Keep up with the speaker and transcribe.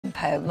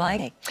Oh,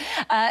 my.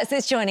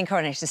 Since joining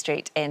Coronation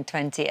Street in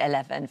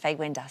 2011, Faye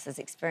has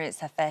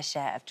experienced her fair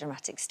share of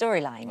dramatic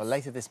storylines. Well,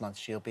 later this month,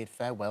 she'll bid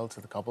farewell to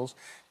the Cobbles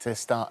to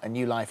start a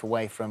new life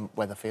away from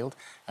Weatherfield.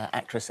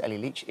 Actress Ellie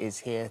Leach is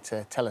here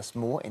to tell us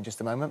more in just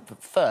a moment.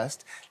 But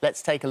first,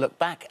 let's take a look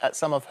back at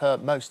some of her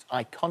most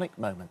iconic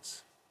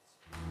moments.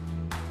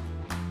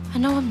 I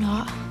know I'm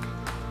not.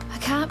 I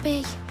can't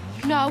be.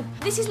 No,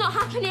 this is not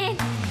happening.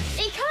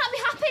 It can't be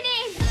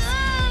happening.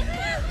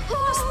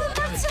 What's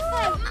the matter?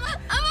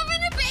 I'm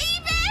having a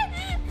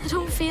baby. I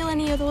don't feel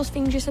any of those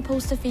things you're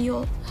supposed to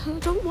feel. I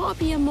don't want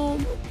to be a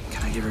mum.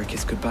 Can I give her a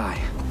kiss goodbye?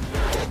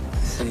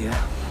 See ya.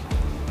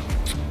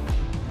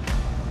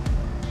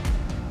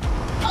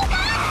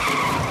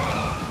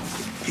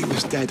 He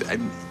was dead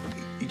and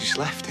you just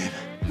left him.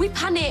 We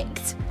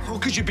panicked. How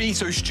could you be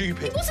so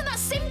stupid? It wasn't that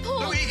simple.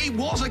 No, it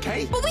was,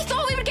 OK? But we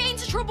thought we would get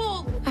into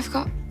trouble. I've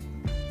got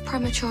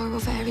premature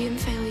ovarian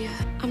failure.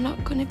 I'm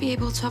not going to be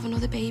able to have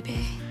another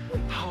baby.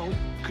 How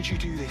could you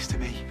do this to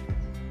me?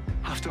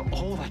 After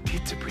all I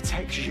did to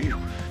protect you.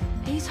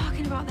 Are you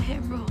talking about the hit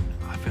and run?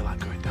 I feel like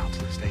going down to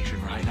the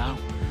station right now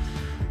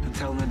and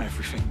telling them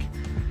everything.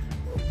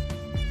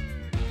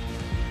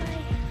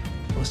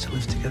 Wants to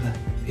live together,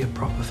 be a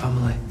proper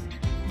family.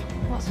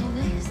 What's all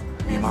this?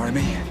 Will you marry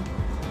me?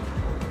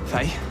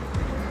 Faye?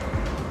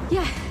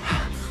 Yeah.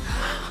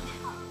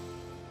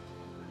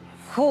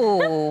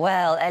 Oh,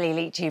 well, Ellie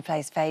Leach, who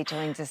plays Faye,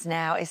 joins us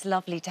now. It's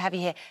lovely to have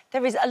you here.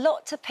 There is a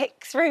lot to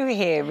pick through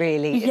here,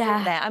 really,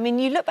 isn't there? I mean,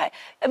 you look back...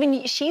 I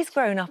mean, she's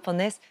grown up on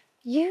this.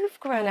 You've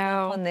grown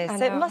up on this.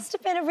 So it must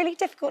have been a really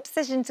difficult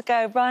decision to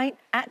go, right,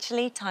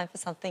 actually, time for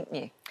something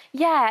new.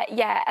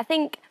 Yeah. I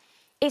think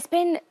it's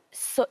been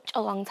such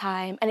a long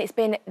time and it's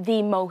been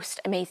the most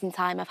amazing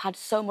time. I've had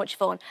so much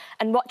fun.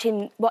 And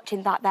watching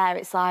that there,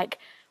 it's like,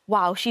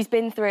 wow, she's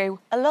been through...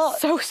 a lot.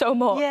 So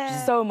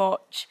much, so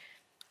much.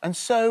 And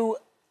so,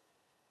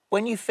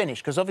 when you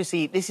finish, because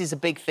obviously this is a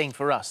big thing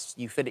for us,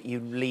 you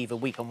leave a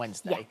week on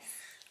Wednesday.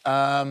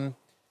 Yes.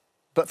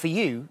 But for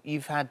you,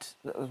 you've had,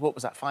 what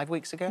was that, 5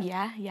 weeks ago?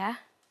 Yeah.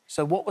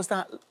 So what was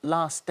that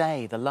last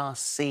day, the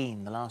last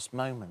scene, the last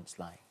moments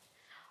like?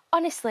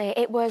 Honestly,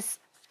 it was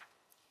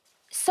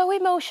so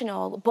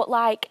emotional, but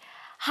like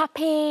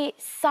happy,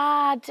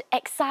 sad,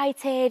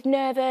 excited,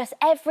 nervous,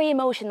 every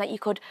emotion that you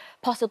could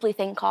possibly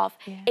think of.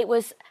 Yeah. It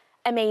was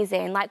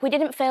amazing. Like, we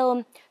didn't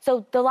film...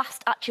 So the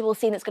last actual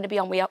scene that's going to be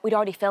on, we'd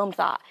already filmed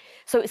that.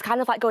 So it was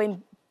kind of like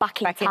going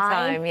back in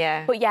time.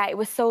 Yeah. But, yeah, it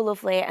was so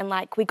lovely. And,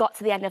 like, we got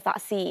to the end of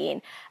that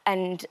scene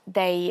and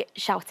they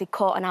shouted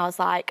cut and I was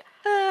like...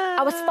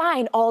 I was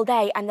fine all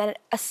day. And then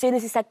as soon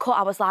as he said cut,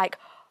 I was like...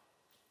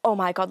 oh,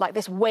 my God, like,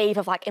 this wave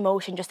of, like,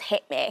 emotion just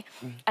hit me.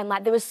 And,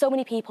 like, there was so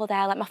many people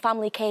there. Like, my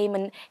family came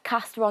and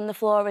cast her on the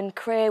floor and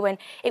crew, and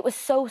it was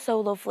so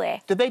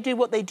lovely. Did they do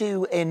what they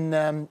do in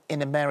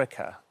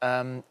America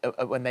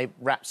when they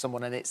wrap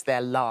someone and it's their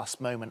last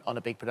moment on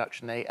a big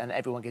production, and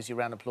everyone gives you a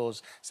round of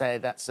applause, say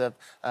that's a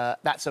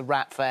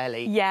wrap for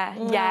Ellie?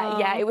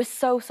 Yeah. It was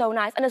so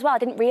nice. And as well, I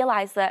didn't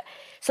realise that...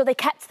 So they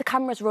kept the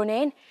cameras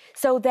running,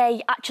 so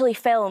they actually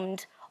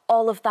filmed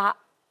all of that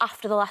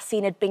after the last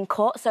scene had been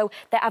cut. So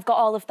I've got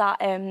all of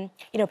that,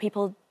 you know,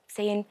 people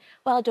saying,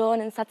 well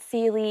done and sad to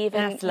see you leave.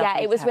 And yeah,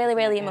 it was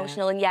really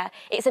emotional. And yeah,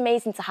 it's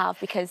amazing to have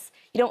because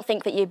you don't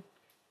think that you're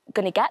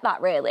going to get that,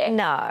 really.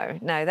 No,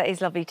 that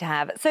is lovely to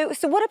have. So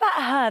what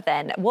about her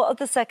then? What are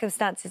the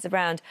circumstances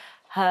around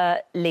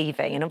her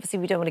leaving? And obviously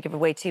we don't want to give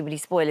away too many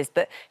spoilers,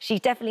 but she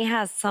definitely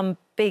has some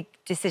big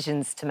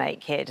decisions to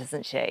make here,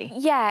 doesn't she?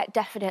 Yeah,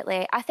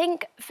 definitely. I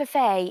think for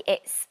Faye,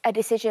 it's a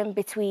decision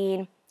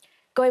between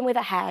going with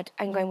her head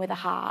and going with her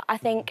heart. I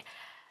think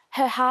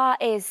her heart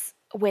is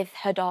with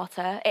her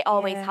daughter. It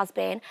always has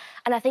been.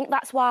 And I think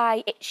that's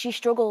why she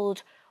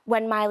struggled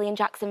when Miley and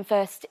Jackson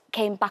first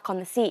came back on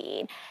the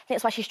scene. I think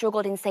that's why she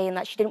struggled in saying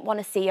that she didn't want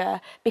to see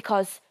her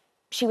because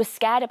she was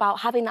scared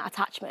about having that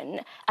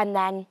attachment and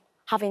then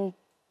having,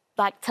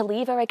 like, to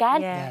leave her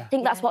again. I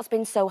think that's what's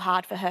been so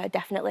hard for her,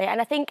 definitely.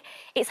 And I think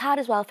it's hard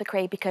as well for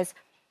Craig because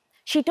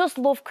she does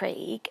love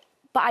Craig,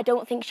 but I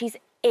don't think she's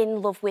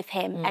in love with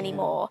him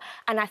anymore.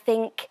 And I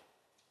think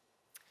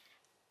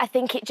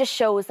it just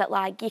shows that,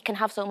 like, you can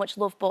have so much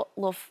love, but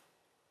love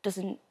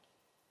doesn't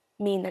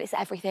mean that it's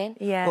everything.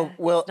 Yeah.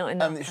 Well,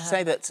 you should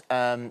say that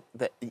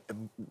that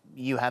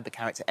you had the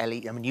character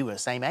Ellie. I mean, you were the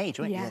same age,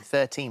 weren't you? You were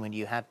 13 when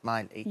you had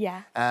Miley.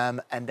 Yeah.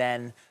 And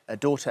then a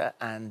daughter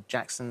and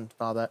Jackson's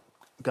father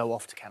go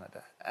off to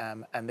Canada.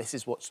 And this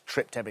is what's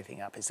tripped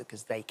everything up, is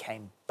because they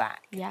came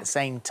back. At the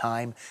same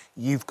time,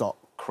 you've got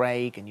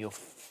Craig and you're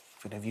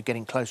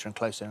getting closer and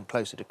closer and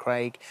closer to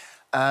Craig.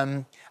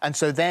 And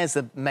so there's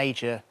a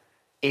major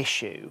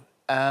issue.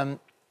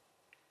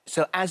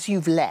 So as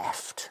you've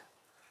left,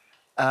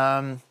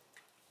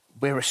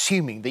 we're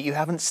assuming that you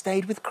haven't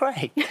stayed with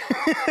Craig.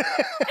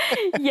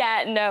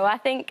 Yeah, no, I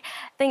think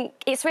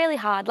it's really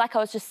hard. Like I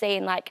was just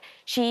saying, like,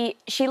 she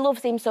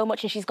loves him so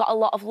much and she's got a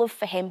lot of love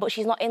for him, but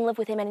she's not in love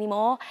with him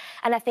anymore.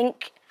 And I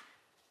think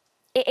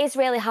it is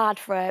really hard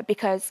for her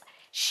because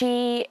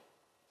she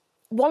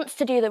wants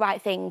to do the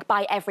right thing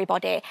by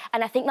everybody.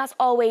 And I think that's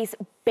always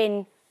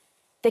been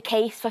the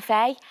case for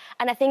Faye.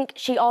 And I think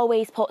she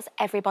always puts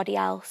everybody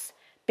else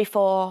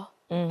before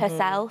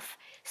herself.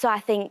 So I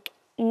think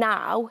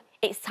now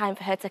it's time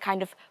for her to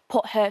kind of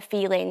put her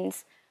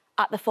feelings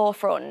at the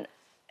forefront.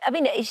 I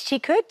mean, she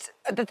could...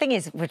 The thing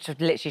is, we're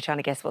literally trying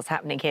to guess what's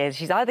happening here.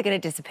 She's either going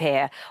to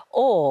disappear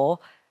or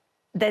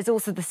there's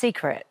also the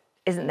secret,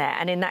 isn't there?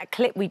 And in that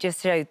clip we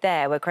just showed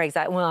there where Craig's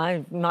like, well,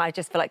 I might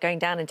just feel like going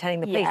down and telling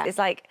the police. It's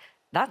like,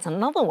 that's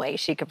another way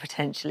she could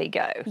potentially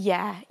go.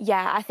 Yeah,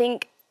 I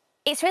think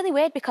it's really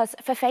weird because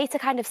for Faye to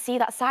kind of see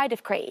that side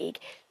of Craig,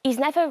 he's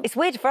never... It's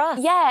weird for us.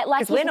 Yeah,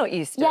 like... Because we're not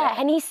used to it. Yeah,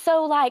 and he's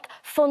so, like,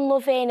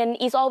 fun-loving and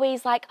he's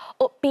always, like,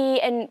 upbeat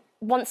and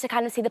wants to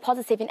kind of see the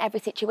positive in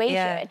every situation.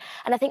 Yeah.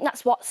 And I think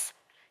that's what's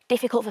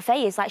difficult for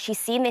Faye is, like, she's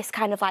seen this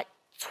kind of, like,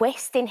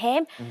 twist in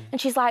him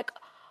and she's like,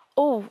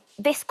 oh,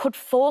 this could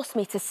force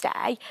me to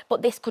stay,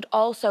 but this could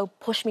also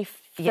push me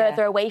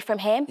further away from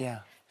him. Yeah.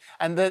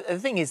 And the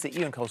thing is that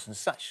you and Colson's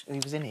such... He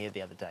was in here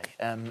the other day,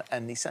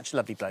 and he's such a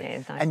lovely bloke. Yeah,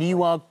 nice. And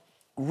you are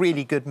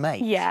really good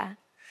mates. Yeah.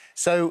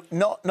 So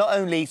not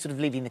only sort of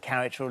leaving the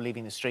character or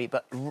leaving the street,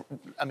 but,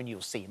 I mean,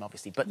 you'll see him,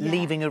 obviously, but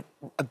leaving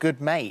a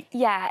good mate.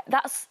 Yeah,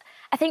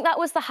 I think that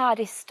was the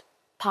hardest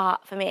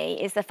part for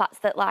me, is the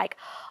fact that, like,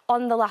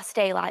 on the last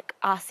day, like,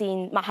 I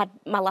had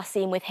my last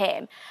scene with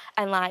him,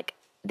 and, like,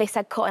 they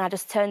said cut, and I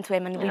just turned to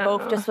him, and we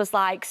both just was,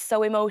 like,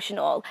 so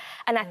emotional.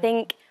 And I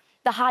think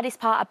the hardest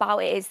part about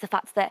it is the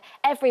fact that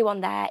everyone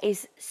there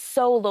is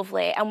so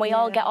lovely, and we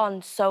all get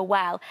on so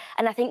well.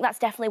 And I think that's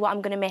definitely what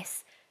I'm going to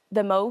miss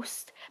the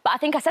most. But I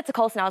think I said to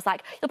Colson, I was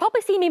like, you'll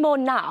probably see me more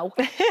now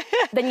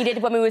than you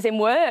did when we was in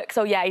work.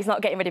 So, yeah, he's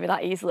not getting rid of me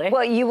that easily.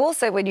 Well, you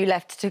also, when you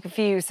left, took a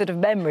few sort of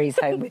memories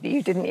home with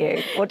you, didn't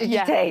you? What did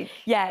you take?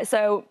 Yeah,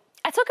 so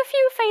I took a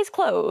few of Faye's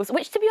clothes,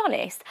 which, to be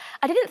honest,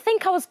 I didn't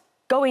think I was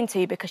going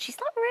to because she's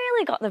not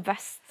really got the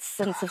best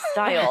sense of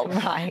style.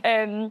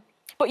 Right.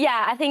 But,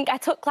 yeah, I think I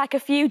took, like, a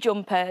few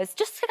jumpers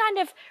just to kind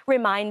of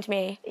remind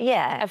me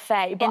of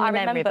Faye. But I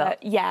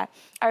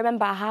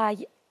remember,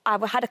 I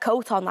had a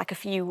coat on, like, a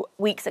few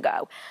weeks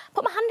ago.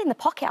 Put my hand in the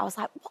pocket, I was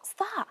like, what's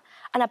that?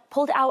 And I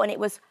pulled it out and it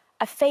was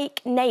a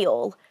fake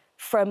nail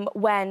from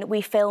when we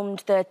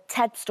filmed the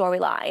Ted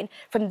storyline,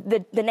 from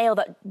the nail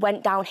that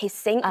went down his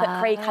sink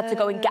that Craig had to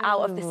go and get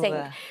out of the sink.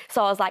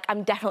 So I was like,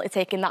 I'm definitely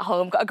taking that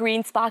home. Got a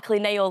green sparkly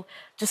nail,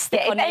 just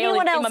stick on nail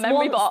in my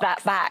memory box.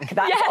 That back,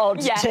 that's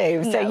odd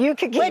too. So you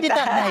could keep Where did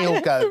that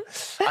nail go?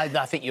 I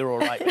think you're all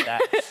right with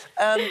that.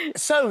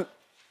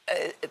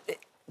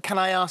 Can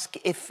I ask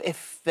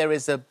if there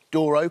is a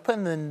door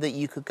open and that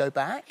you could go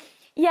back?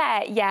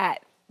 Yeah,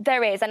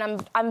 there is,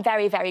 and I'm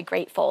very, very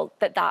grateful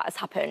that has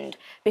happened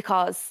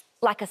because,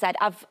 like I said,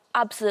 I've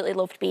absolutely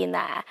loved being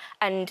there,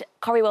 and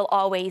Corrie will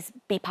always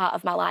be part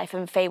of my life,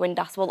 and Faye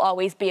Windass will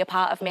always be a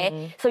part of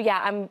me. So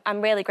yeah,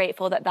 I'm really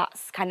grateful that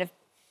that's kind of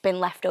been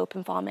left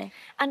open for me.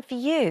 And for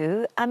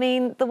you, I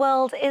mean, the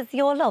world is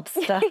your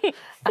lobster,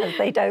 as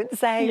they don't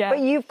say. But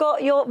you've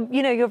got you're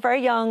a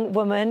very young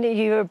woman,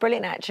 you're a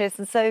brilliant actress,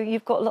 and so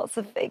you've got lots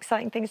of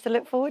exciting things to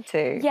look forward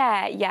to.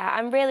 Yeah,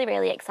 I'm really,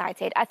 really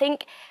excited. I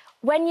think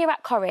when you're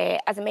at Corrie,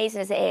 as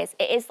amazing as it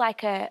is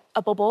like a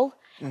bubble,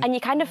 and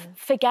you kind of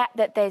forget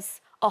that there's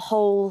a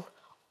whole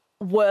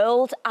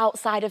world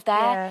outside of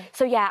there.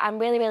 So yeah, I'm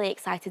really, really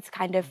excited to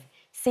kind of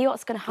see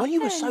what's going to happen. Well,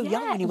 you were so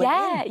young when you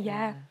went in.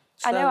 Yeah.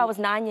 So, I know, I was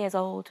 9 years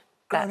old.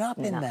 Grown up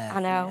in there. I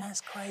know. That's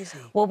crazy.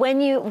 Well,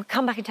 when you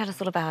come back and tell us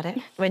all about it,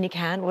 when you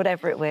can,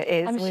 whatever it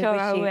is. I'm sure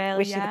I will,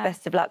 wish you the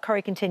best of luck.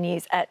 Corrie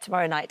continues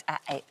tomorrow night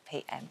at 8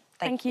 p.m.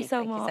 Thank you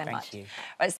so much. Thank you. Right,